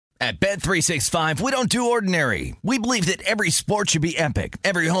At Bet365, we don't do ordinary. We believe that every sport should be epic.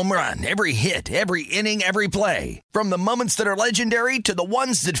 Every home run, every hit, every inning, every play. From the moments that are legendary to the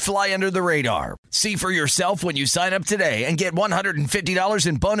ones that fly under the radar. See for yourself when you sign up today and get $150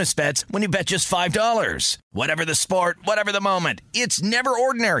 in bonus bets when you bet just $5. Whatever the sport, whatever the moment, it's never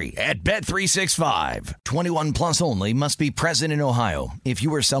ordinary at Bet365. 21 plus only. Must be present in Ohio. If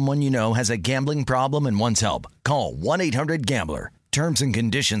you or someone you know has a gambling problem and wants help, call 1-800-GAMBLER. Terms and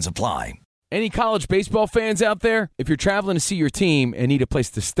conditions apply. Any college baseball fans out there? If you're traveling to see your team and need a place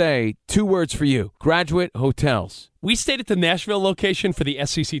to stay, 2 words for you: Graduate Hotels. We stayed at the Nashville location for the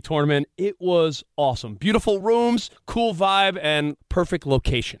SEC tournament. It was awesome. Beautiful rooms, cool vibe, and perfect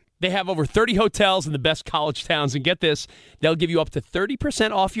location. They have over 30 hotels in the best college towns, and get this, they'll give you up to 30%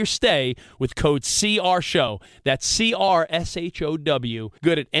 off your stay with code CRSHOW. That's CRSHOW.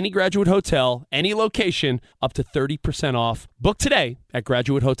 Good at any Graduate Hotel, any location, up to 30% off. Book today at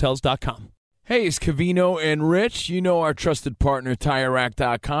graduatehotels.com. Hey, it's Cavino and Rich. You know our trusted partner,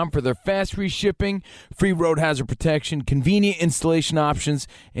 TireRack.com, for their fast reshipping, free road hazard protection, convenient installation options,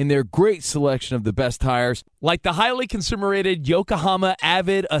 and their great selection of the best tires. Like the highly consumer-rated Yokohama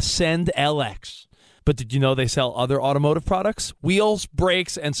Avid Ascend LX. But did you know they sell other automotive products? Wheels,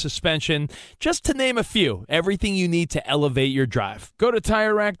 brakes, and suspension, just to name a few. Everything you need to elevate your drive. Go to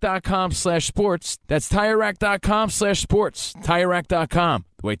TireRack.com/sports. That's TireRack.com/sports. TireRack.com,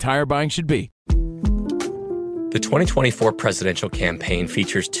 the way tire buying should be. The 2024 presidential campaign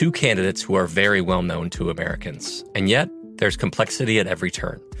features 2 candidates who are very well known to Americans. And yet, there's complexity at every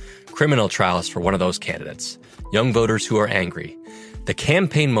turn. Criminal trials for one of those candidates. Young voters who are angry. The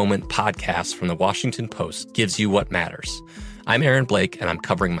Campaign Moment podcast from the Washington Post gives you what matters. I'm Aaron Blake, and I'm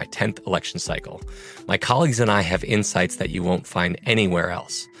covering my 10th election cycle. My colleagues and I have insights that you won't find anywhere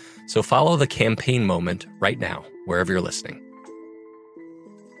else. So follow The Campaign Moment right now, wherever you're listening.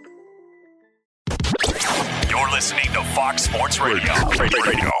 You're listening to Fox Sports Radio.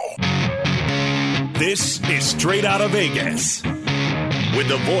 This is Straight Out of Vegas. With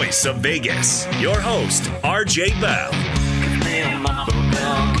the voice of Vegas, your host, RJ Bell.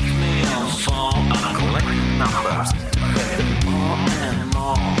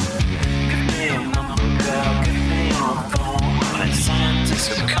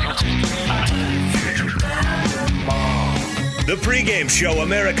 The pregame show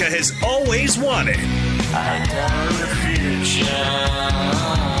America has always wanted. I got the future.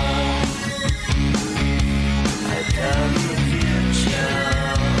 I got the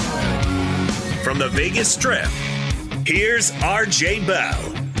future. From the Vegas Strip, here's RJ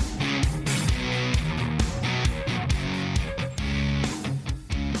Bell.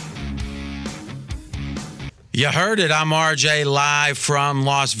 You heard it. I'm RJ live from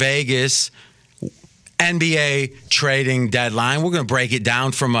Las Vegas. NBA trading deadline. We're going to break it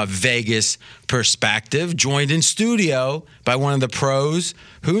down from a Vegas perspective. Joined in studio by one of the pros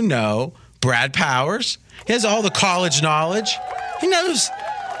who know, Brad Powers. He has all the college knowledge. He knows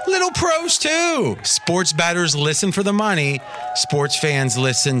little pros too. Sports bettors listen for the money. Sports fans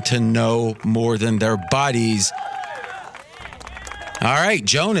listen to know more than their buddies. All right,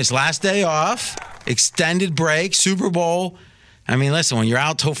 Jonas, last day off, extended break, Super Bowl. I mean, listen, when you're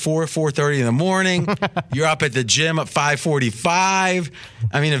out till 4:30 in the morning, you're up at the gym at 5:45.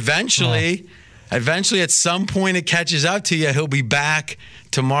 I mean, eventually at some point it catches up to you. He'll be back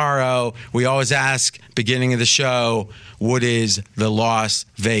tomorrow. We always ask, beginning of the show, what is the Las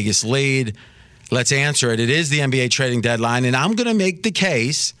Vegas lead? Let's answer it. It is the NBA trading deadline, and I'm going to make the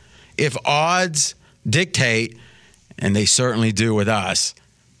case, if odds dictate, and they certainly do with us,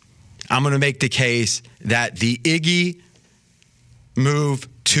 I'm going to make the case that the Iggy move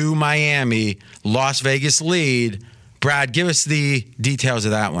to Miami, Las Vegas lead. Brad, give us the details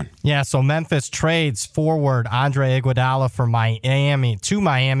of that one. Yeah, so Memphis trades forward Andre Iguodala to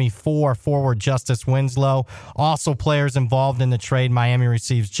Miami for forward Justice Winslow. Also players involved in the trade. Miami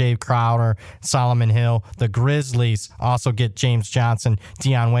receives Jay Crowder, Solomon Hill. The Grizzlies also get James Johnson,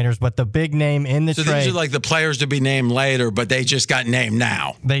 Dion Waiters. But the big name in the trade... So these are like the players to be named later, but they just got named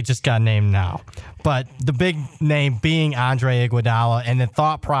now. But the big name being Andre Iguodala, and the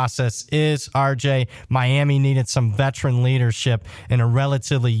thought process is, RJ, Miami needed some veteran leadership in a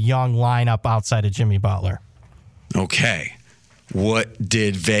relatively young lineup outside of Jimmy Butler. Okay. What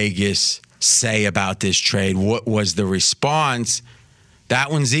did Vegas say about this trade? What was the response?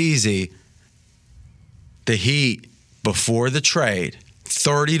 That one's easy. The Heat, before the trade,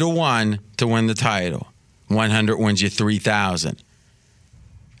 30-1 to win the title. 100 wins you 3,000.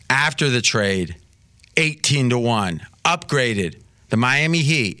 After the trade, 18-1, upgraded the Miami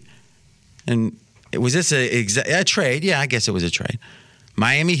Heat. And was this a trade? Yeah, I guess it was a trade.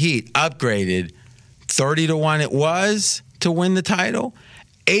 Miami Heat upgraded 30-1 it was to win the title,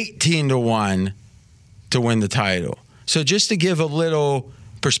 18-1 to win the title. So just to give a little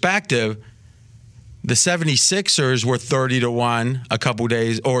perspective, the 76ers were 30-1 a couple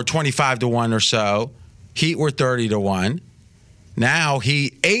days, or 25-1 or so. Heat were 30-1. Now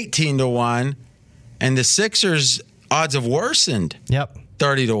Heat 18-1, and the Sixers odds have worsened. Yep.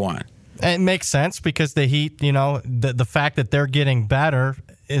 30-1. It makes sense because the Heat, the fact that they're getting better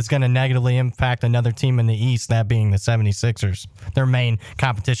is going to negatively impact another team in the East, that being the 76ers, their main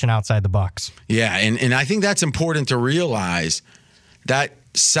competition outside the Bucks. Yeah, and I think that's important to realize that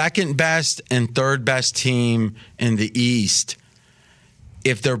second best and third best team in the East,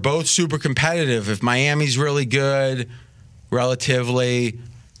 if they're both super competitive, if Miami's really good relatively,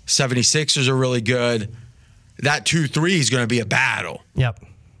 76ers are really good, that 2-3 is going to be a battle. Yep.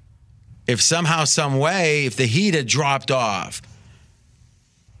 If somehow, some way, if the Heat had dropped off,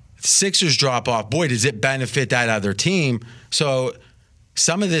 Sixers drop off, boy, does it benefit that other team. So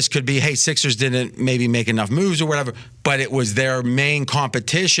some of this could be, hey, Sixers didn't maybe make enough moves or whatever, but it was their main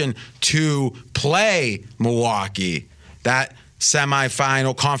competition to play Milwaukee. That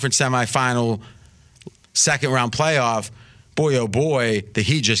conference semifinal, second-round playoff, boy, oh boy, the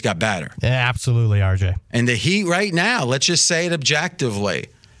Heat just got better. Yeah, absolutely, RJ. And the Heat right now, let's just say it objectively,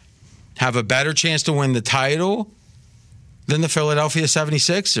 have a better chance to win the title than the Philadelphia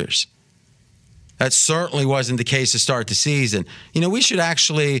 76ers. That certainly wasn't the case to start the season. We should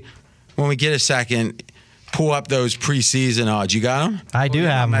actually, when we get a second, pull up those preseason odds. You got them? I do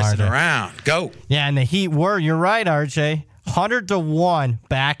have them, messing RJ. around. Go. Yeah, and the Heat you're right, RJ, 100-1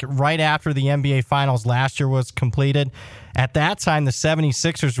 back right after the NBA Finals last year was completed. At that time, the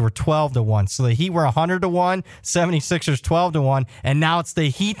 76ers were 12-1. So the Heat were 100-1, 76ers 12-1, and now it's the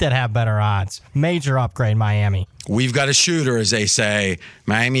Heat that have better odds. Major upgrade, Miami. We've got a shooter, as they say.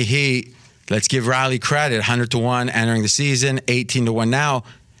 Miami Heat, let's give Riley credit. 100-1 entering the season, 18-1 now.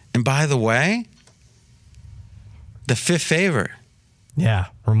 And by the way, the fifth favorite. Yeah,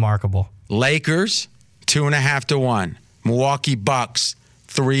 remarkable. Lakers, 2.5-1. Milwaukee Bucks,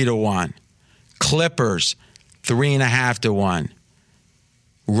 3-1. Clippers, 3.5-1.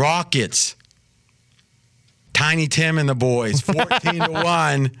 Rockets, Tiny Tim and the boys,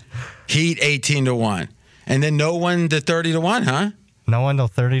 14-1. Heat, 18-1. And then no one to 30-1, huh? No one till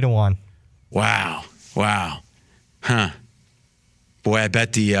 30-1. Wow. Huh. Boy, I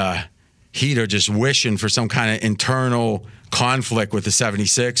bet the Heat are just wishing for some kind of internal conflict with the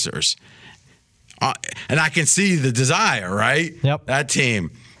 76ers. And I can see the desire, right? Yep. That team,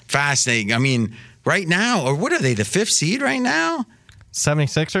 fascinating. I mean, right now, or what are they, the fifth seed right now?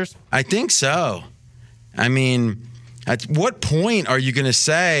 76ers? I think so. I mean, at what point are you going to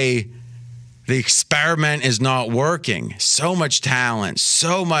say the experiment is not working? So much talent,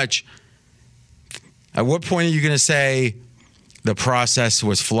 so much. At what point are you going to say the process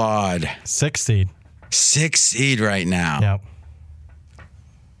was flawed? 6th seed. 6th seed right now. Yep.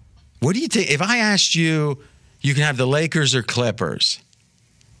 What do you think? If I asked you, you can have the Lakers or Clippers.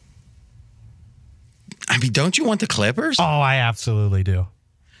 I mean, don't you want the Clippers? Oh, I absolutely do.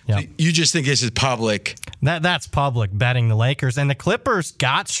 Yep. You just think this is public? That's public betting the Lakers. And the Clippers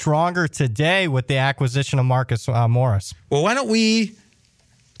got stronger today with the acquisition of Marcus Morris. Well, why don't we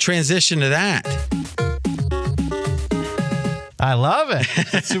transition to that? I love it.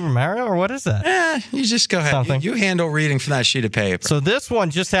 Is it Super Mario or what is that? You just go ahead. You handle reading from that sheet of paper. So this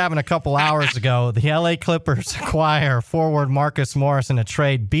one just happened a couple hours ago. The LA Clippers acquire forward Marcus Morris in a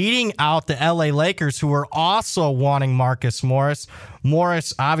trade, beating out the LA Lakers, who were also wanting Marcus Morris.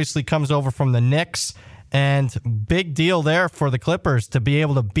 Morris obviously comes over from the Knicks, and big deal there for the Clippers to be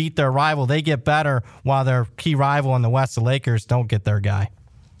able to beat their rival. They get better while their key rival in the West, the Lakers, don't get their guy.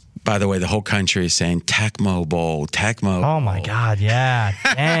 By the way, the whole country is saying Tecmo Bowl. Oh, my God, yeah.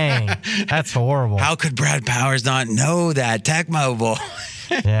 Dang. That's horrible. How could Brad Powers not know that? Tecmo Bowl.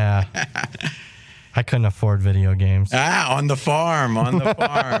 Yeah. I couldn't afford video games. On the farm.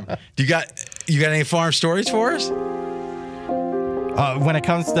 You got any farm stories for us? When it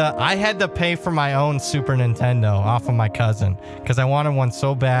comes to, I had to pay for my own Super Nintendo off of my cousin because I wanted one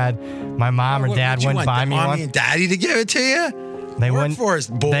so bad. My mom or dad wouldn't buy me one. Mommy and daddy to give it to you? They wouldn't for us,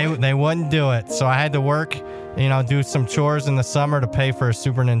 boy. They wouldn't do it. So I had to work, do some chores in the summer to pay for a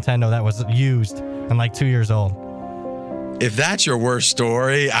Super Nintendo that was used and like 2 years old. If that's your worst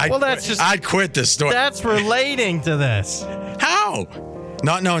story, I'd quit this story. That's relating to this. How?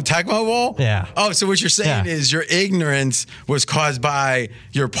 Not knowing Tecmo Bowl? Yeah. Oh, so what you're saying is your ignorance was caused by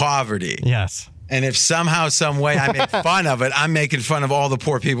your poverty. Yes. And if somehow, some way I make fun of it, I'm making fun of all the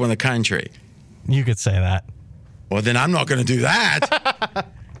poor people in the country. You could say that. Well, then I'm not going to do that.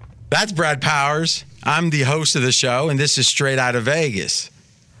 That's Brad Powers. I'm the host of the show, and this is Straight Out of Vegas.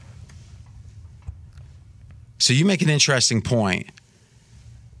 So you make an interesting point.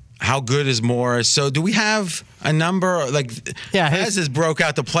 How good is Morris? So do we have a number? Like, Fez has broke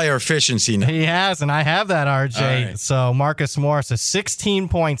out the player efficiency number. He has, and I have that, RJ. Right. So Marcus Morris is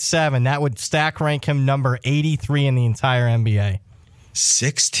 16.7. That would stack rank him number 83 in the entire NBA.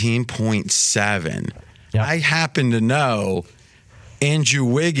 16.7. Yep. I happen to know Andrew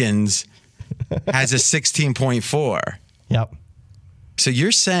Wiggins has a 16.4. Yep. So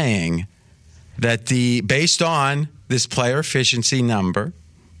you're saying that based on this player efficiency number,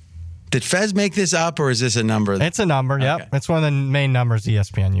 did Fez make this up, or is this a number? It's a number, yep. It's one of the main numbers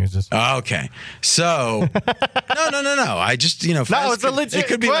ESPN uses. Okay. So, no. I just, Fez it's a legit it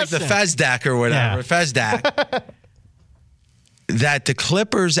could be question. like the FezDAC or whatever. Yeah. FezDAC. That the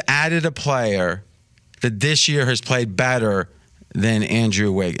Clippers added a player that this year has played better than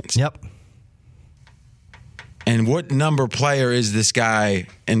Andrew Wiggins. Yep. And what number player is this guy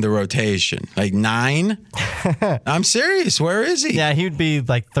in the rotation? Like 9? I'm serious. Where is he? Yeah, he would be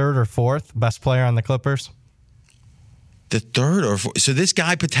like third or fourth best player on the Clippers. The third or fourth. So this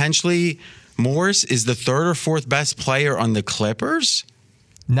guy potentially, Morris, is the third or fourth best player on the Clippers?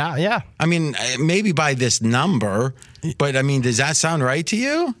 No, yeah. I mean, maybe by this number, but I mean, does that sound right to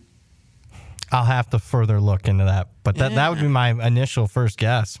you? I'll have to further look into that. But that would be my initial first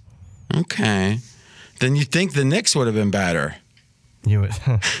guess. Okay. Then you think the Knicks would have been better. You would.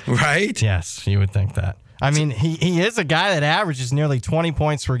 Right? Yes, you would think that. I mean, he is a guy that averages nearly 20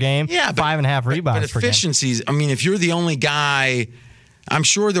 points per game, 5.5 rebounds per game. But efficiencies, I mean, if you're the only guy, I'm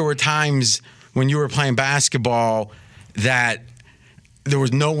sure there were times when you were playing basketball that there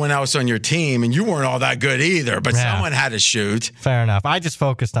was no one else on your team, and you weren't all that good either, but someone had to shoot. Fair enough. I just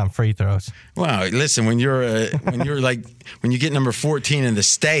focused on free throws. Well, listen, when you get number 14 in the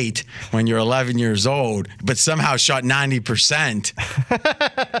state when you're 11 years old, but somehow shot 90%,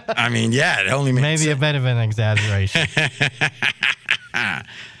 I mean, it only makes maybe a bit of an exaggeration.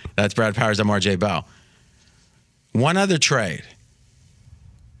 That's Brad Powers. I'm RJ Bell. One other trade.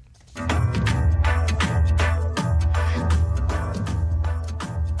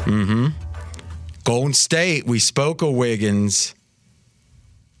 Golden State, we spoke of Wiggins.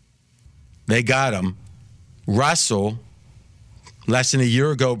 They got him. Russell, less than a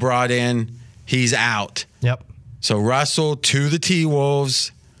year ago, brought in. He's out. Yep. So Russell to the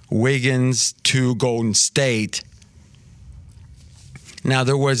T-Wolves, Wiggins to Golden State. Now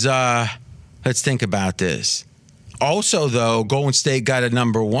there was, let's think about this. Also, though, Golden State got a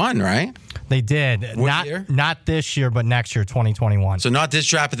number 1, right? They did. What year? Not this year, but next year, 2021. So not this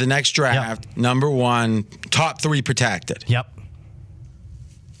draft, but the next draft. Yep. Number 1, top 3 protected. Yep.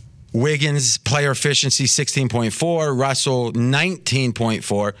 Wiggins, player efficiency, 16.4. Russell,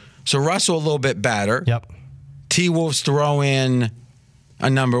 19.4. So Russell a little bit better. Yep. T-Wolves throw in a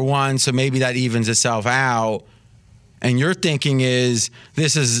number 1, so maybe that evens itself out. And your thinking is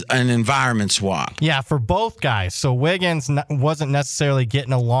this is an environment swap. Yeah, for both guys. So Wiggins wasn't necessarily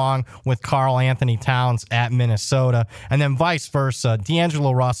getting along with Karl Anthony Towns at Minnesota. And then vice versa.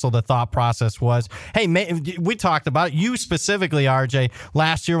 D'Angelo Russell, the thought process was, hey, we talked about it. You specifically, RJ,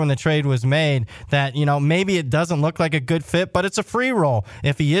 last year when the trade was made, that, maybe it doesn't look like a good fit, but it's a free roll.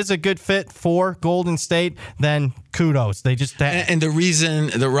 If he is a good fit for Golden State, then kudos. They just... And the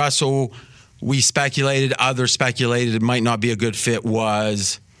reason that Russell... others speculated it might not be a good fit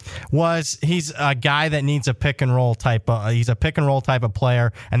was he's a guy that needs a pick and roll type of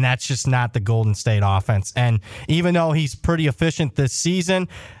player, and that's just not the Golden State offense. And even though he's pretty efficient this season,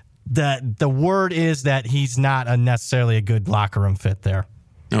 the word is that he's not necessarily a good locker room fit there.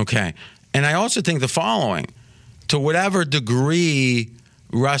 Okay. And I also think the following, to whatever degree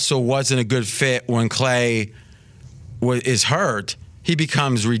Russell wasn't a good fit when Clay is hurt, he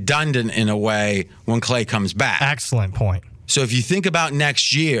becomes redundant in a way when Clay comes back. Excellent point. So if you think about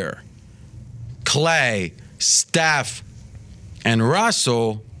next year, Clay, Steph, and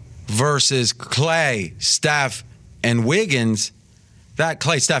Russell versus Clay, Steph, and Wiggins, that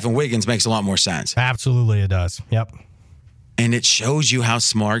Clay, Steph, and Wiggins makes a lot more sense. Absolutely it does. Yep. And it shows you how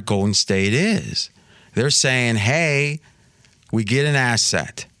smart Golden State is. They're saying, hey, we get an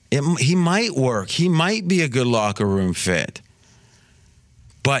asset. He might work. He might be a good locker room fit.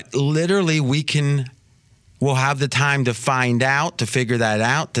 But literally, we'll have the time to find out, to figure that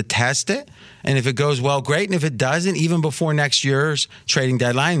out, to test it. And if it goes well, great. And if it doesn't, even before next year's trading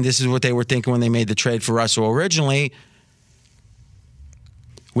deadline, this is what they were thinking when they made the trade for Russell originally,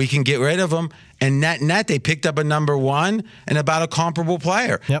 we can get rid of him. And net, they picked up a number 1 and about a comparable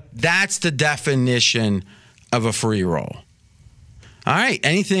player. Yep. That's the definition of a free roll. All right,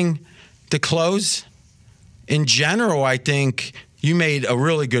 anything to close? In general, I think you made a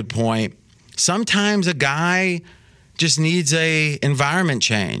really good point. Sometimes a guy just needs a environment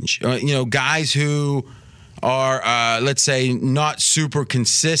change. Guys who are, let's say, not super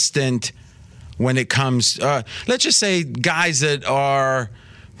consistent when it comes, let's just say guys that are,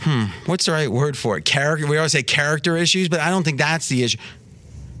 what's the right word for it? Character. We always say character issues, but I don't think that's the issue.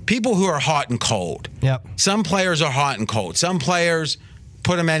 People who are hot and cold. Yep. Some players are hot and cold. Some players,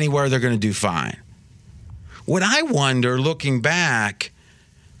 put them anywhere, they're going to do fine. What I wonder, looking back,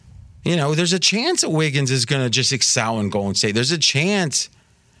 there's a chance that Wiggins is going to just excel in Golden State. There's a chance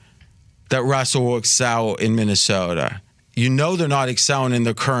that Russell will excel in Minnesota. They're not excelling in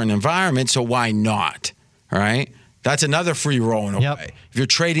the current environment, so why not? All right? That's another free roll in a way. If you're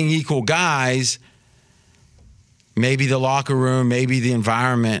trading equal guys, maybe the locker room, maybe the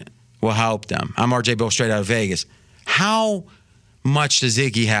environment will help them. I'm RJ Bill, straight out of Vegas. How much does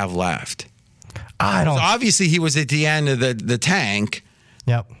Iggy have left? I don't. Obviously, he was at the end of the tank.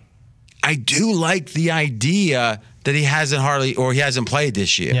 Yep. I do like the idea that he hasn't played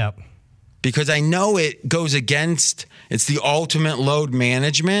this year. Yep. Because I know it goes against, it's the ultimate load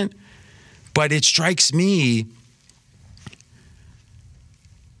management, but it strikes me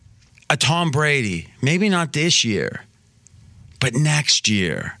a Tom Brady, maybe not this year, but next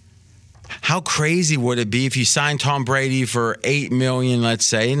year. How crazy would it be if you signed Tom Brady for $8 million, let's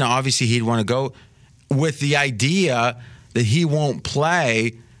say, and obviously he'd want to go with the idea that he won't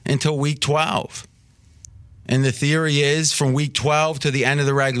play until week 12. And the theory is from week 12 to the end of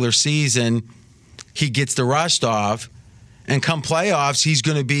the regular season, he gets the rust off. And come playoffs, he's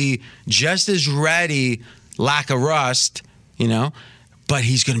going to be just as ready, lack of rust, but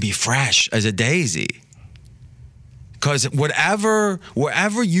he's going to be fresh as a daisy. Because wherever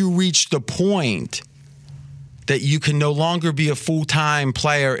you reach the point that you can no longer be a full-time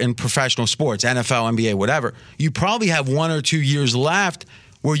player in professional sports, NFL, NBA, whatever, you probably have 1 or 2 years left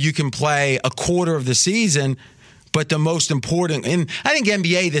where you can play a quarter of the season, but the most important, and I think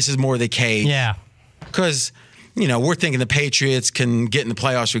NBA, this is more the case. Yeah. Because, we're thinking the Patriots can get in the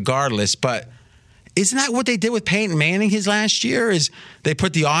playoffs regardless, but isn't that what they did with Peyton Manning his last year? Is they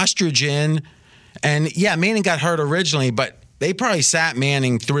put the ostrich in, and yeah, Manning got hurt originally, but they probably sat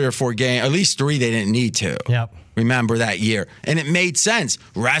Manning 3 or 4 games, at least 3 they didn't need to. Yep. Remember that year. And it made sense.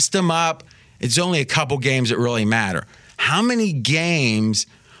 Rest him up. It's only a couple games that really matter. How many games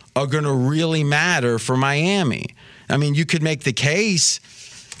are going to really matter for Miami? I mean, you could make the case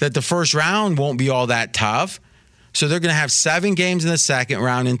that the first round won't be all that tough. So they're going to have 7 games in the second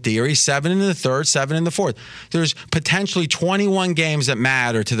round in theory, 7 in the third, 7 in the fourth. There's potentially 21 games that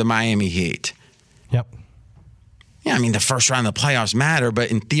matter to the Miami Heat. Yep. Yeah, I mean, the first round of the playoffs matter,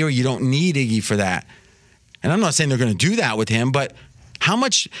 but in theory, you don't need Iggy for that. And I'm not saying they're going to do that with him, but how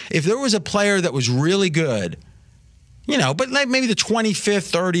much, if there was a player that was really good, but like maybe the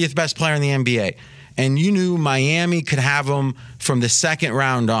 25th, 30th best player in the NBA, and you knew Miami could have him from the second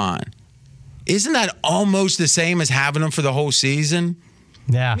round on, isn't that almost the same as having him for the whole season?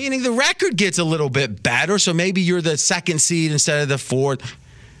 Yeah. Meaning the record gets a little bit better, so maybe you're the second seed instead of the fourth.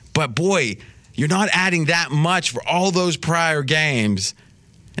 But boy, you're not adding that much for all those prior games.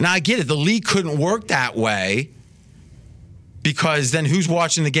 And I get it, the league couldn't work that way because then who's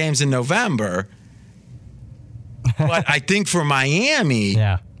watching the games in November? But I think for Miami,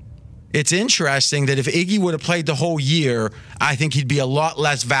 it's interesting that if Iggy would have played the whole year, I think he'd be a lot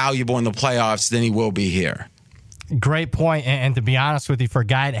less valuable in the playoffs than he will be here. Great point. And to be honest with you, for a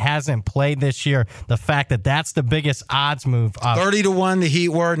guy that hasn't played this year, the fact that that's the biggest odds move. 30-1 the Heat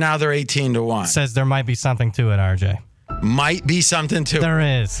were, now they're 18-1. Says there might be something to it, RJ. Might be something to it.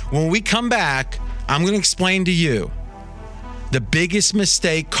 There is. When we come back, I'm going to explain to you the biggest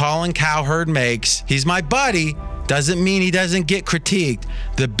mistake Colin Cowherd makes. He's my buddy. Doesn't mean he doesn't get critiqued.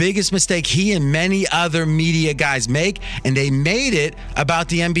 The biggest mistake he and many other media guys make, and they made it about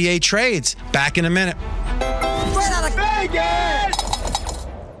the NBA trades. Back in a minute. Straight out of Vegas!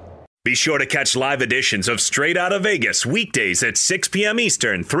 Be sure to catch live editions of Straight Out of Vegas weekdays at 6 p.m.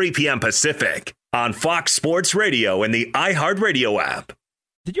 Eastern, 3 p.m. Pacific on Fox Sports Radio and the iHeartRadio app.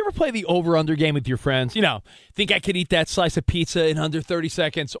 Did you ever play the over-under game with your friends? Think I could eat that slice of pizza in under 30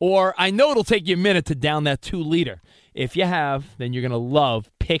 seconds? Or I know it'll take you a minute to down that 2-liter. If you have, then you're going to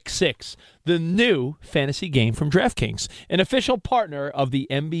love Pick 6, the new fantasy game from DraftKings, an official partner of the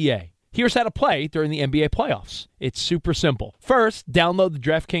NBA. Here's how to play during the NBA playoffs. It's super simple. First, download the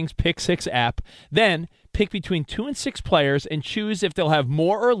DraftKings Pick 6 app. Then, pick between 2 and 6 players and choose if they'll have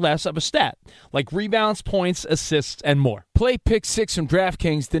more or less of a stat, like rebounds, points, assists, and more. Play Pick 6 from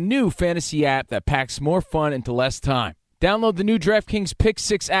DraftKings, the new fantasy app that packs more fun into less time. Download the new DraftKings Pick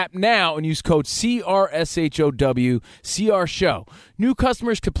 6 app now and use code CRSHOW, CRSHOW. New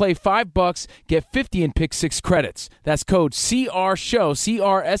customers could play $5, get 50 in Pick 6 credits. That's code CRSHOW,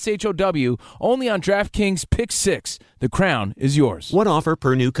 CRSHOW, only on DraftKings Pick 6. The crown is yours. One offer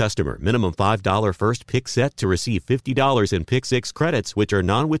per new customer. Minimum $5 first pick set to receive $50 in Pick 6 credits, which are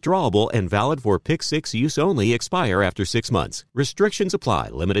non-withdrawable and valid for Pick 6 use only. Expire after 6 months. Restrictions apply.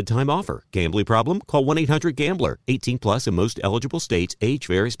 Limited time offer. Gambling problem? Call 1-800-GAMBLER. 18 plus in most eligible states. Age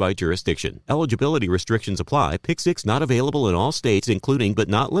varies by jurisdiction. Eligibility restrictions apply. Pick 6 not available in all states, including but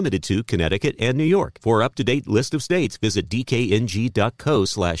not limited to Connecticut and New York. For up-to-date list of states, visit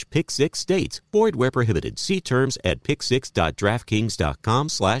dkng.co/pick6states. Void where prohibited. See terms at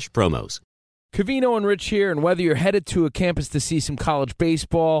pick6.draftkings.com/promos. Covino and Rich here, and whether you're headed to a campus to see some college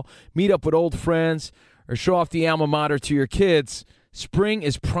baseball, meet up with old friends, or show off the alma mater to your kids, spring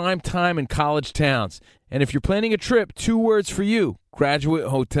is prime time in college towns. And if you're planning a trip, 2 words for you: Graduate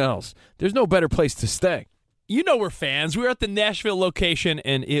Hotels. There's no better place to stay. You know we're fans. We were at the Nashville location,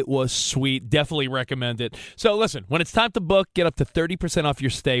 and it was sweet. Definitely recommend it. So listen, when it's time to book, get up to 30% off your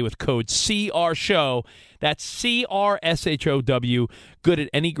stay with code CRSHOW. That's CRSHOW. Good at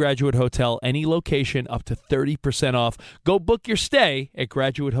any Graduate Hotel, any location, up to 30% off. Go book your stay at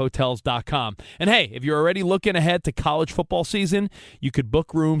graduatehotels.com. And hey, if you're already looking ahead to college football season, you could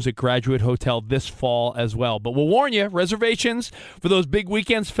book rooms at Graduate Hotel this fall as well. But we'll warn you, reservations for those big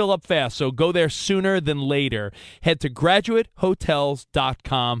weekends fill up fast, so go there sooner than later. Head to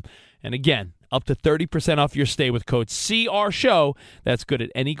graduatehotels.com. And again, up to 30% off your stay with code CRSHOW. That's good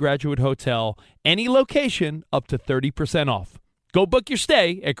at any Graduate Hotel, any location, up to 30% off. Go book your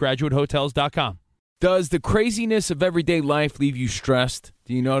stay at graduatehotels.com. Does the craziness of everyday life leave you stressed?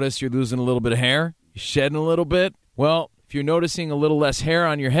 Do you notice you're losing a little bit of hair? You're shedding a little bit? Well, if you're noticing a little less hair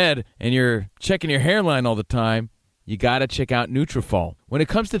on your head and you're checking your hairline all the time, you got to check out Nutrafol. When it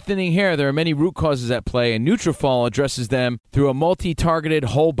comes to thinning hair, there are many root causes at play, and Nutrafol addresses them through a multi-targeted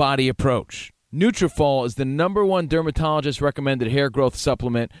whole-body approach. Nutrafol is the #1 dermatologist-recommended hair growth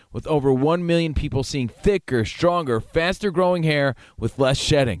supplement, with over 1 million people seeing thicker, stronger, faster-growing hair with less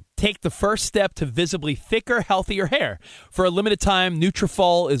shedding. Take the first step to visibly thicker, healthier hair. For a limited time,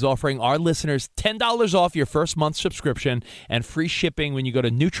 Nutrafol is offering our listeners $10 off your first month subscription and free shipping when you go to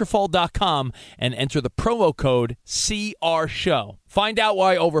Nutrafol.com and enter the promo code CRSHOW. Find out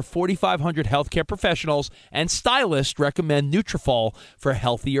why over 4,500 healthcare professionals and stylists recommend Nutrafol for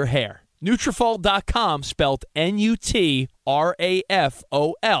healthier hair. Nutrafol.com, spelled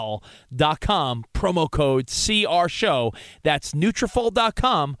Nutrafol.com, promo code CRSHOW. That's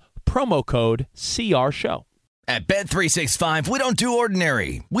Nutrafol.com, promo code CRSHOW. At Bet365, we don't do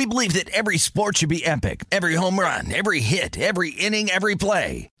ordinary. We believe that every sport should be epic. Every home run, every hit, every inning, every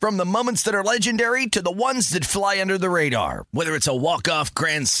play. From the moments that are legendary to the ones that fly under the radar. Whether it's a walk-off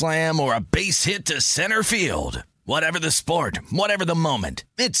grand slam or a base hit to center field. Whatever the sport, whatever the moment,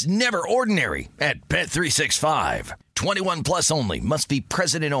 it's never ordinary at Bet365. 21 plus only. Must be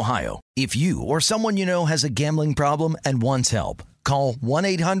present in Ohio. If you or someone you know has a gambling problem and wants help, call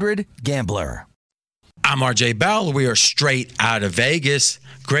 1-800-GAMBLER. I'm RJ Bell. We are straight out of Vegas.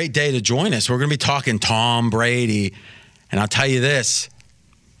 Great day to join us. We're going to be talking Tom Brady. And I'll tell you this.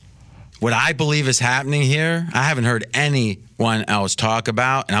 What I believe is happening here, I haven't heard anyone else talk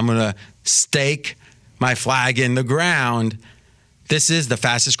about, and I'm going to stake my flag in the ground. This is the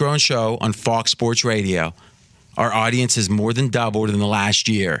fastest growing show on Fox Sports Radio. Our audience has more than doubled in the last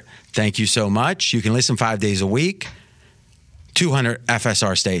year. Thank you so much. You can listen 5 days a week. 200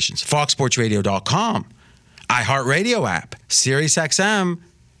 FSR stations. FoxSportsRadio.com. iHeartRadio app. SiriusXM.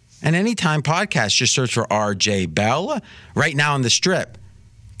 And anytime podcast, just search for RJ Bell. Right now on the Strip,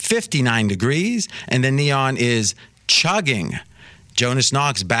 59 degrees. And the neon is chugging. Jonas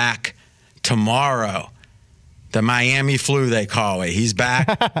Knox back tomorrow. The Miami flu, they call it. He's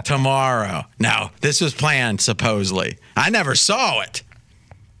back tomorrow. Now, this was planned, supposedly. I never saw it,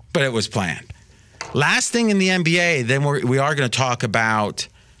 but it was planned. Last thing in the NBA, then we are going to talk about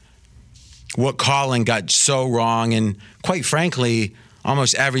what Colin got so wrong, and quite frankly,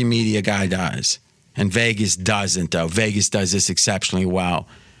 almost every media guy does. And Vegas doesn't, though. Vegas does this exceptionally well.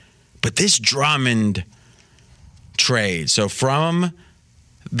 But this Drummond trade, so from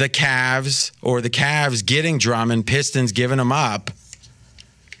the Cavs, or the Cavs getting Drummond, Pistons giving him up.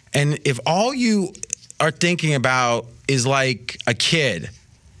 And if all you are thinking about is like a kid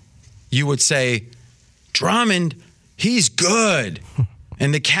you would say, Drummond, he's good.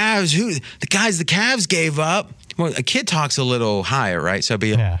 And the Cavs, the Cavs gave up. Well, a kid talks a little higher, right? So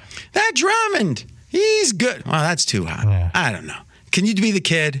that Drummond, he's good. Well, that's too high. Yeah. I don't know. Can you be the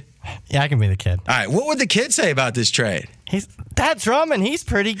kid? Yeah, I can be the kid. All right. What would the kid say about this trade? That Drummond, he's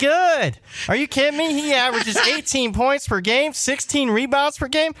pretty good. Are you kidding me? He averages 18 points per game, 16 rebounds per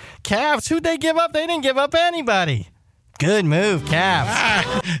game. Cavs, who'd they give up? They didn't give up anybody. Good move,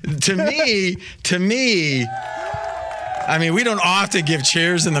 Cavs. To me, I mean, we don't often give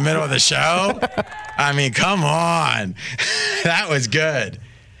cheers in the middle of the show. I mean, come on. That was good.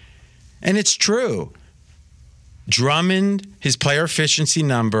 And it's true. Drummond, his player efficiency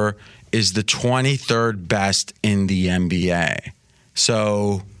number is the 23rd best in the NBA.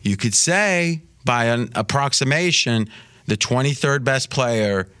 So you could say, by an approximation, the 23rd best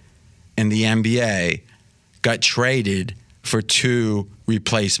player in the NBA got traded for 2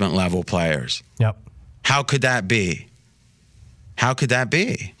 replacement level players. Yep. How could that be? How could that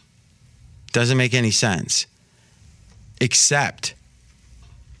be? Doesn't make any sense. Except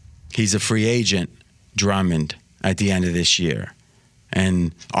he's a free agent, Drummond, at the end of this year.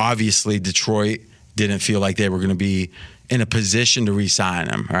 And obviously Detroit didn't feel like they were going to be in a position to re-sign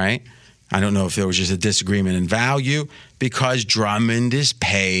him, right? I don't know if there was just a disagreement in value because Drummond is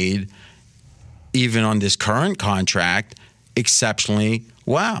paid, even on this current contract, exceptionally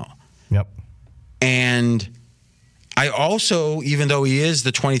well. Yep. And I also, even though he is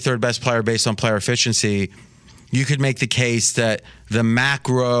the 23rd best player based on player efficiency, you could make the case that the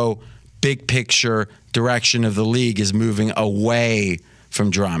macro, big picture direction of the league is moving away from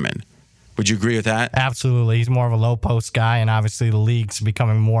Drummond. Would you agree with that? Absolutely. He's more of a low post guy, and obviously the league's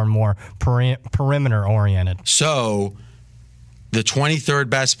becoming more and more perimeter oriented. So the 23rd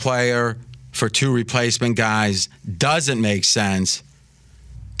best player for 2 replacement guys doesn't make sense.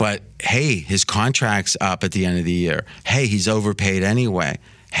 But, hey, his contract's up at the end of the year. Hey, he's overpaid anyway.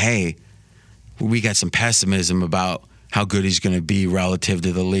 Hey, we got some pessimism about how good he's going to be relative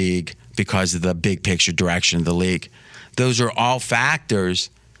to the league because of the big picture direction of the league. Those are all factors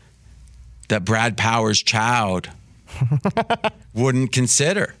that Brad Powers' child wouldn't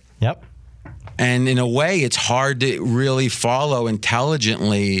consider. Yep. And in a way, it's hard to really follow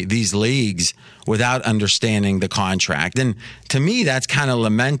intelligently these leagues without understanding the contract. And to me, that's kind of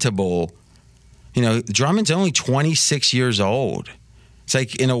lamentable. You know, Drummond's only 26 years old. It's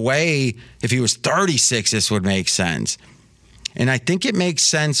like, in a way, if he was 36, this would make sense. And I think it makes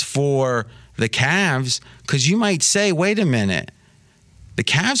sense for the Cavs because you might say, wait a minute, the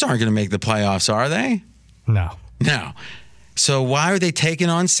Cavs aren't going to make the playoffs, are they? No. So why are they taking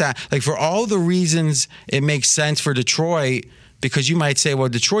on like, for all the reasons it makes sense for Detroit, because you might say, well,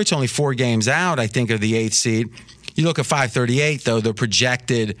 Detroit's only 4 games out, I think, of the 8th seed. You look at 538, though, the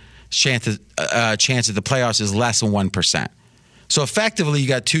projected chance at the playoffs is less than 1%. So effectively, you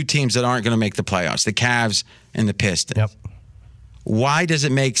got 2 teams that aren't going to make the playoffs, the Cavs and the Pistons. Yep. Why does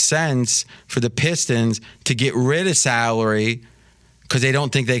it make sense for the Pistons to get rid of salary because they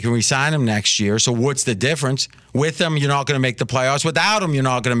don't think they can re-sign him next year? So what's the difference? With them, you're not going to make the playoffs. Without him, you're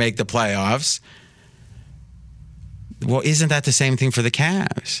not going to make the playoffs. Well, isn't that the same thing for the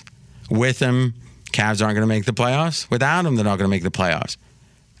Cavs? With him, Cavs aren't going to make the playoffs. Without him, they're not going to make the playoffs.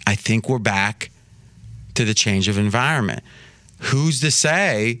 I think we're back to the change of environment. Who's to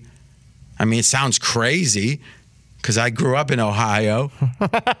say? I mean, it sounds crazy because I grew up in Ohio.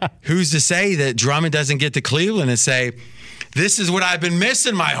 Who's to say that Drummond doesn't get to Cleveland and say, this is what I've been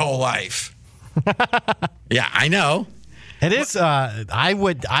missing my whole life? Yeah, I know. It is.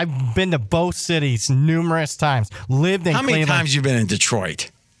 I've been to both cities numerous times. Lived in Cleveland. How many times you been in Detroit?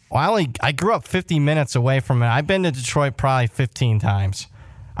 Well, I grew up 50 minutes away from it. I've been to Detroit probably 15 times.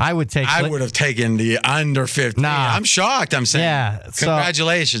 I would have taken the under 15. Nah. I'm shocked. I'm saying. Yeah.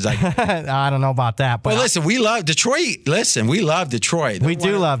 Congratulations. I don't know about that. But well, listen, we love Detroit. We love Detroit. We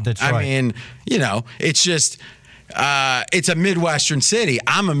do love Detroit. I mean, it's just, it's a Midwestern city.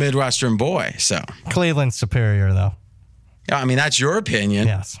 I'm a Midwestern boy, so. Cleveland's superior, though. I mean, that's your opinion.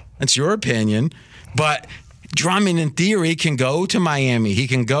 Yes. That's your opinion. But Drummond, in theory, can go to Miami. He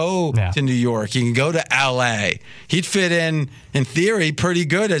can go to New York. He can go to L.A. He'd fit in theory, pretty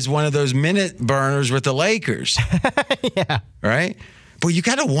good as one of those minute burners with the Lakers. Yeah. Right? But you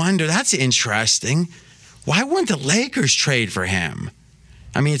got to wonder, that's interesting. Why wouldn't the Lakers trade for him?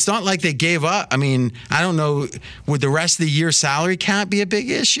 I mean, it's not like they gave up. I mean, I don't know. Would the rest of the year salary cap be a big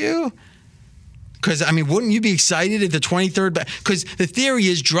issue? Because, I mean, wouldn't you be excited at the 23rd? Because the theory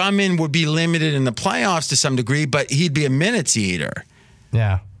is Drummond would be limited in the playoffs to some degree, but he'd be a minutes eater.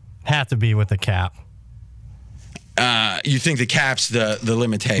 Yeah. Have to be with the cap. you think the cap's the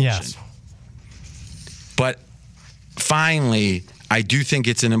limitation. Yes. But finally, I do think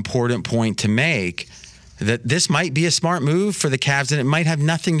it's an important point to make that this might be a smart move for the Cavs, and it might have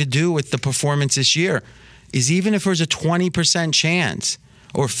nothing to do with the performance this year, is even if there's a 20% chance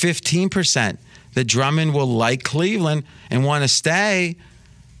or 15% that Drummond will like Cleveland and want to stay.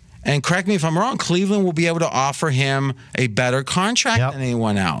 And correct me if I'm wrong, Cleveland will be able to offer him a better contract than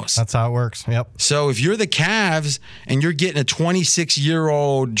anyone else. That's how it works. Yep. So if you're the Cavs and you're getting a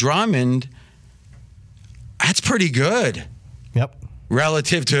 26-year-old Drummond, that's pretty good. Yep.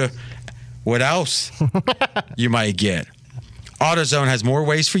 Relative to what else you might get. AutoZone has more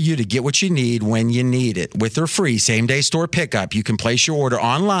ways for you to get what you need when you need it. With their free same-day store pickup, you can place your order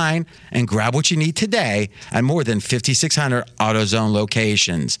online and grab what you need today at more than 5,600 AutoZone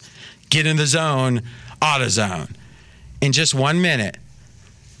locations. Get in the zone, AutoZone. In just 1 minute,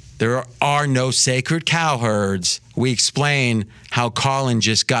 there are no sacred cow herds. We explain how Colin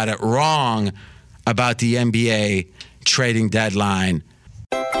just got it wrong about the NBA trading deadline.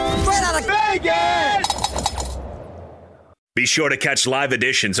 Straight out of Vegas! Be sure to catch live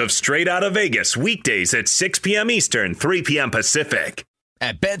editions of Straight Outta Vegas weekdays at 6 p.m. Eastern, 3 p.m. Pacific.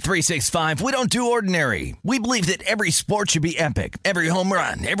 At Bet365, we don't do ordinary. We believe that every sport should be epic. Every home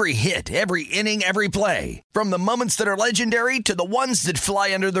run, every hit, every inning, every play. From the moments that are legendary to the ones that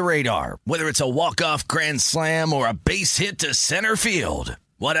fly under the radar. Whether it's a walk-off grand slam or a base hit to center field.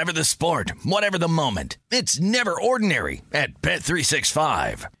 Whatever the sport, whatever the moment. It's never ordinary at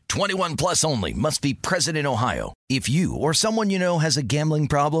Bet365. 21 plus only. Must be present in Ohio. If you or someone you know has a gambling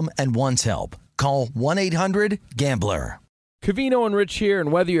problem and wants help, call 1-800-GAMBLER. Covino and Rich here,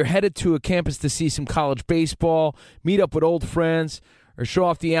 and whether you're headed to a campus to see some college baseball, meet up with old friends, or show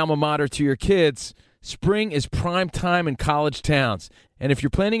off the alma mater to your kids, spring is prime time in college towns. And if you're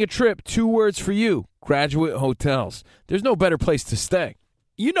planning a trip, 2 words for you: Graduate Hotels. There's no better place to stay.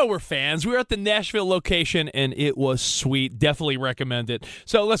 You know we're fans. We were at the Nashville location, and it was sweet. Definitely recommend it.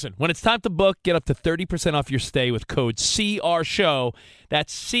 So listen, when it's time to book, get up to 30% off your stay with code CRSHOW.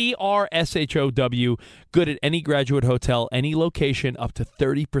 That's CRSHOW. Good at any Graduate Hotel, any location, up to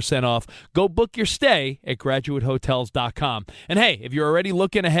 30% off. Go book your stay at graduatehotels.com. And hey, if you're already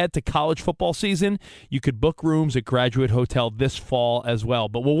looking ahead to college football season, you could book rooms at Graduate Hotel this fall as well.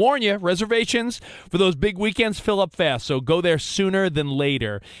 But we'll warn you, reservations for those big weekends fill up fast, so go there sooner than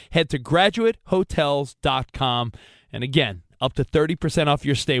later. Head to graduatehotels.com. And again, up to 30% off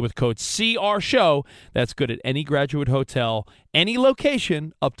your stay with code CRSHOW. That's good at any Graduate Hotel, any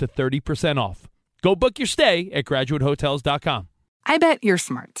location, up to 30% off. Go book your stay at graduatehotels.com. I bet you're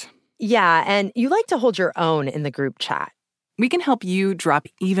smart. Yeah, and you like to hold your own in the group chat. We can help you drop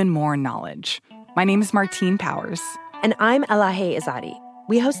even more knowledge. My name is Martine Powers. And I'm Elahe Izadi.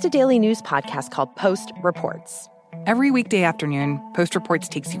 We host a daily news podcast called Post Reports. Every weekday afternoon, Post Reports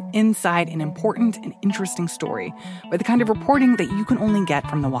takes you inside an important and interesting story with the kind of reporting that you can only get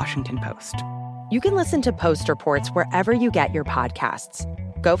from the Washington Post. You can listen to Post Reports wherever you get your podcasts.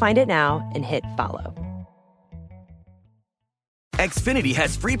 Go find it now and hit follow. Xfinity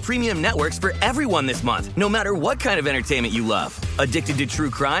has free premium networks for everyone this month, no matter what kind of entertainment you love. Addicted to true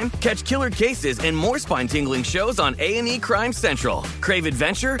crime? Catch killer cases and more spine-tingling shows on A&E Crime Central. Crave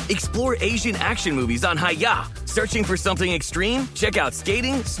adventure? Explore Asian action movies on Hi-Ya. Searching for something extreme? Check out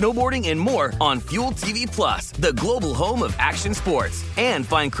skating, snowboarding, and more on Fuel TV Plus, the global home of action sports. And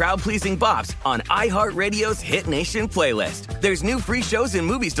find crowd-pleasing bops on iHeartRadio's Hit Nation playlist. There's new free shows and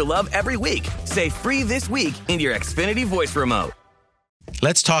movies to love every week. Say free this week in your Xfinity voice remote.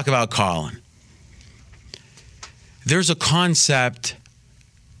 Let's talk about Colin. There's a concept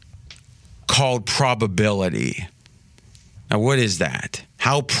called probability. Now, what is that?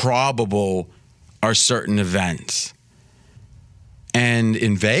 How probable are certain events? And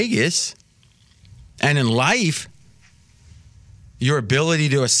in Vegas and in life, your ability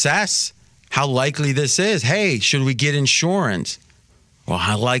to assess how likely this is. Hey, should we get insurance? Well,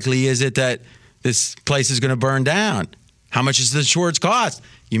 how likely is it that this place is going to burn down? How much does the insurance cost?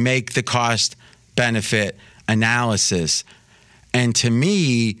 You make the cost-benefit analysis. And to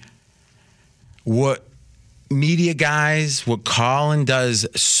me, what media guys, what Colin does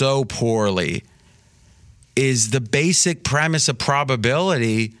so poorly is the basic premise of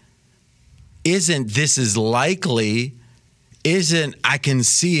probability isn't this is likely, isn't I can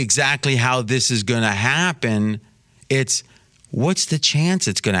see exactly how this is going to happen. It's what's the chance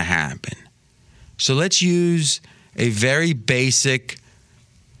it's going to happen? So let's use a very basic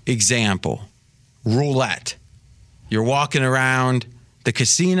example. Roulette. You're walking around the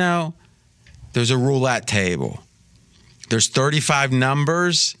casino. There's a roulette table. There's 35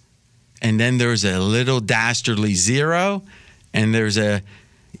 numbers, and then there's a little dastardly 0, and there's a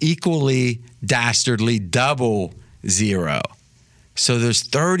equally dastardly double 0. So there's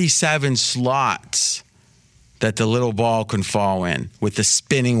 37 slots that the little ball can fall in with the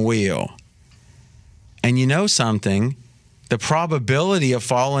spinning wheel. And you know something? The probability of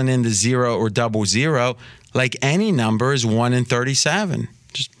falling into 0 or double 0, like any number, is 1 in 37.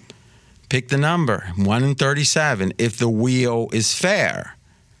 Just pick the number, 1 in 37, if the wheel is fair.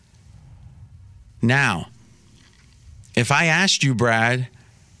 Now, if I asked you, Brad,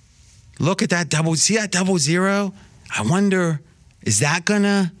 look at that see that double 0? I wonder, is that going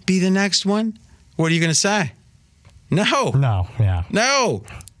to be the next one? What are you going to say? No. No, yeah. No.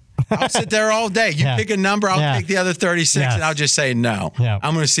 I'll sit there all day. You pick a number, I'll pick the other 36, and I'll just say no. Yeah.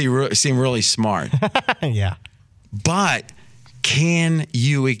 I'm going to seem really smart. Yeah. But can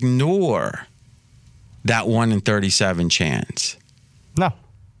you ignore that 1 in 37 chance? No.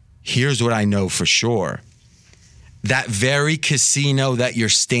 Here's what I know for sure. That very casino that you're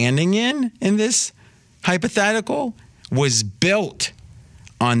standing in this hypothetical was built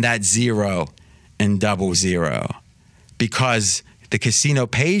on that 0 and double 0, because the casino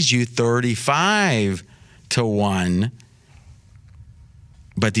pays you 35 to 1,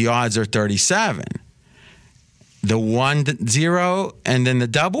 but the odds are 37. The 1-0 and then the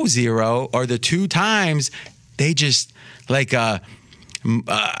double 0 are the 2 times. They just, like a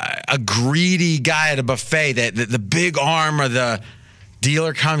greedy guy at a buffet, that the big arm of the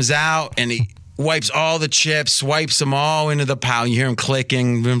dealer comes out and he wipes all the chips, swipes them all into the pile. You hear him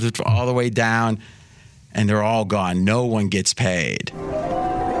clicking all the way down, and they're all gone. No one gets paid.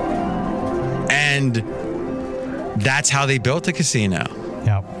 And that's how they built the casino.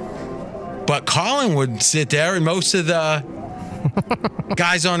 Yep. But Colin would sit there, and most of the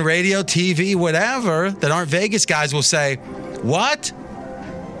guys on radio, TV, whatever, that aren't Vegas guys will say, what?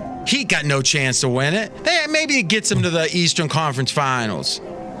 He got no chance to win it. Maybe it gets him to the Eastern Conference Finals.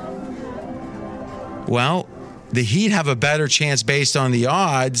 Well, the Heat have a better chance based on the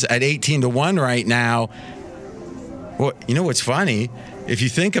odds at 18 to 1 right now. Well, you know what's funny? If you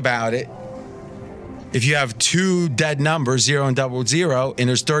think about it, if you have 2 dead numbers, 0 and double 0, and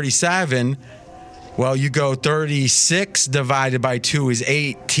there's 37, well, you go 36 divided by 2 is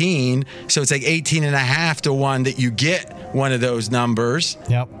 18. So it's like 18.5 to 1 that you get one of those numbers.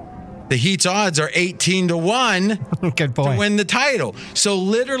 Yep. The Heat's odds are 18 to 1 Good point. to win the title. So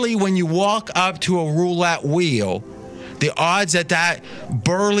literally when you walk up to a roulette wheel, the odds that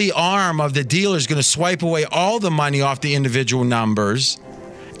burly arm of the dealer is going to swipe away all the money off the individual numbers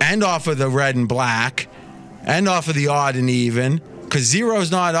and off of the red and black and off of the odd and even, because 0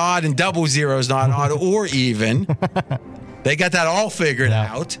 is not odd and double 0 is not odd or even. They got that all figured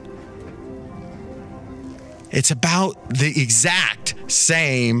out. It's about the exact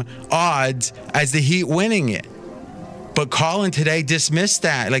same odds as the Heat winning it. But Colin today dismissed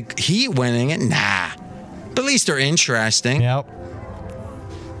that. Like, Heat winning it? Nah. But at least they're interesting. Yep.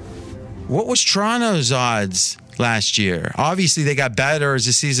 What was Toronto's odds last year? Obviously, they got better as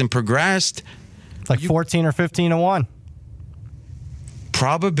the season progressed. It's like 14 or 15 to 1.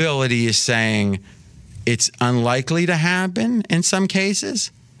 Probability is saying it's unlikely to happen in some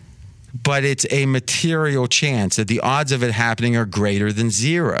cases, but it's a material chance that the odds of it happening are greater than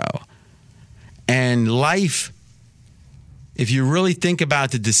 0. And life, if you really think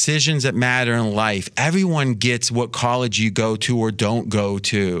about the decisions that matter in life, everyone gets what college you go to or don't go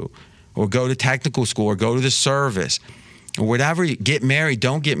to, or go to technical school, or go to the service, or whatever. Get married,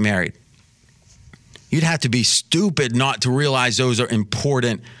 don't get married. You'd have to be stupid not to realize those are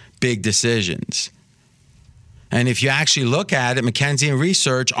important, big decisions. And if you actually look at it, McKenzie and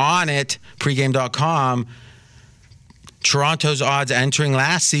research on it, pregame.com, Toronto's odds entering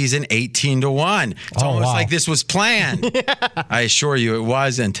last season, 18 to 1. It's almost like this was planned. I assure you it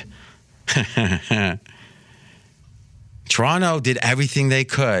wasn't. Toronto did everything they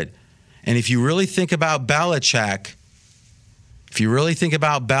could. And if you really think about Belichick,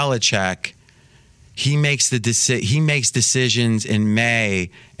 he makes decisions in May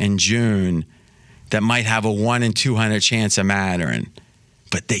and June that might have a 1 in 200 chance of mattering,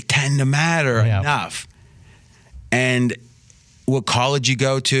 but they tend to matter enough. And what college you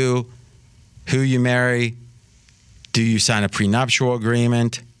go to, who you marry, do you sign a prenuptial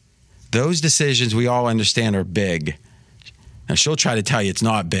agreement? Those decisions we all understand are big. Now, she'll try to tell you it's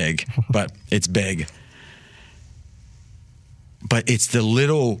not big, but it's big. But it's the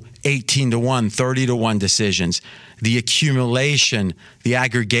little 18 to 1, 30 to 1 decisions, the accumulation, the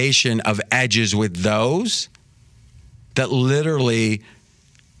aggregation of edges with those that literally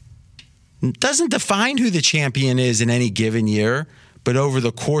doesn't define who the champion is in any given year, but over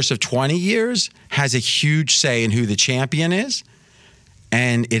the course of 20 years has a huge say in who the champion is.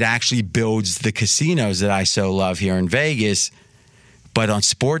 And it actually builds the casinos that I so love here in Vegas. But on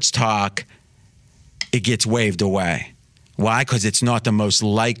sports talk, it gets waved away. Why? Because it's not the most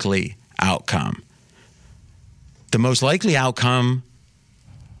likely outcome. The most likely outcome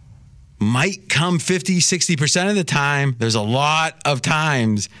might come 50, 60% of the time. There's a lot of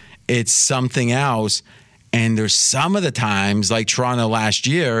times it's something else. And there's some of the times, like Toronto last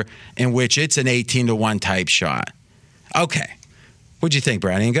year, in which it's an 18-1 type shot. Okay. What'd you think,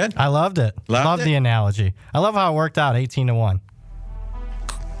 Brad? Ain't good? I loved it. Loved the analogy. I love how it worked out 18-1.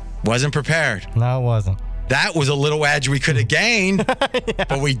 Wasn't prepared. No, it wasn't. That was a little edge we could have gained,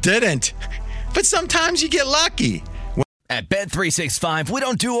 but we didn't. But sometimes you get lucky. At Bet365, we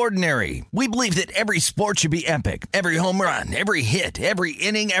don't do ordinary. We believe that every sport should be epic. Every home run, every hit, every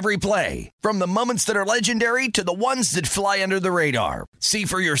inning, every play. From the moments that are legendary to the ones that fly under the radar. See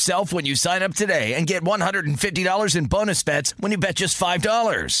for yourself when you sign up today and get $150 in bonus bets when you bet just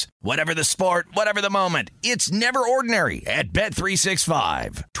 $5. Whatever the sport, whatever the moment, it's never ordinary at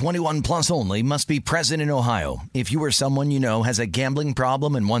Bet365. 21 plus only. Must be present in Ohio. If you or someone you know has a gambling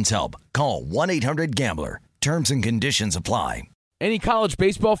problem and wants help, call 1-800-GAMBLER. Terms and conditions apply. Any college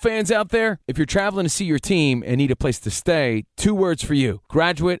baseball fans out there? If you're traveling to see your team and need a place to stay, 2 words for you: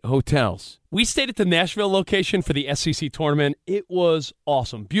 Graduate Hotels. We stayed at the Nashville location for the SEC tournament. It was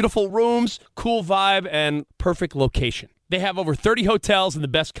awesome. Beautiful rooms, cool vibe, and perfect location. They have over 30 hotels in the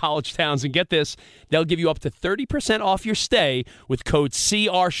best college towns, and get this, they'll give you up to 30% off your stay with code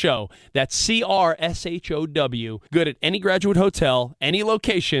CRSHOW. That's CRSHOW. Good at any Graduate Hotel, any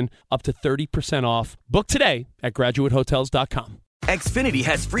location, up to 30% off. Book today at graduatehotels.com. Xfinity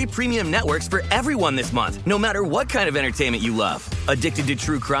has free premium networks for everyone this month, no matter what kind of entertainment you love. Addicted to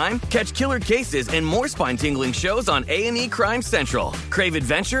true crime? Catch killer cases and more spine-tingling shows on A&E Crime Central. Crave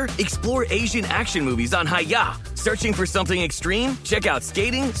adventure? Explore Asian action movies on Hi-YAH. Searching for something extreme? Check out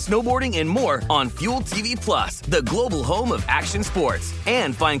skating, snowboarding, and more on Fuel TV Plus, the global home of action sports.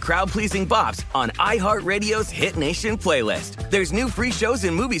 And find crowd-pleasing bops on iHeartRadio's Hit Nation playlist. There's new free shows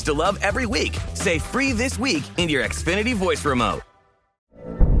and movies to love every week. Say free this week in your Xfinity voice remote.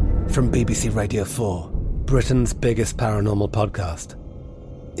 From BBC Radio 4, Britain's biggest paranormal podcast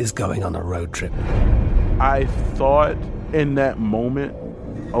is going on a road trip. I thought in that moment,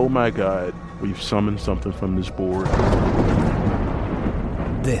 oh my God, we've summoned something from this board.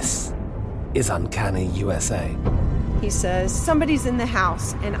 This is Uncanny USA. He says, somebody's in the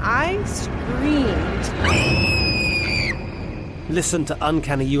house, and I screamed. Listen to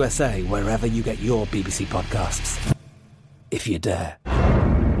Uncanny USA wherever you get your BBC podcasts, if you dare.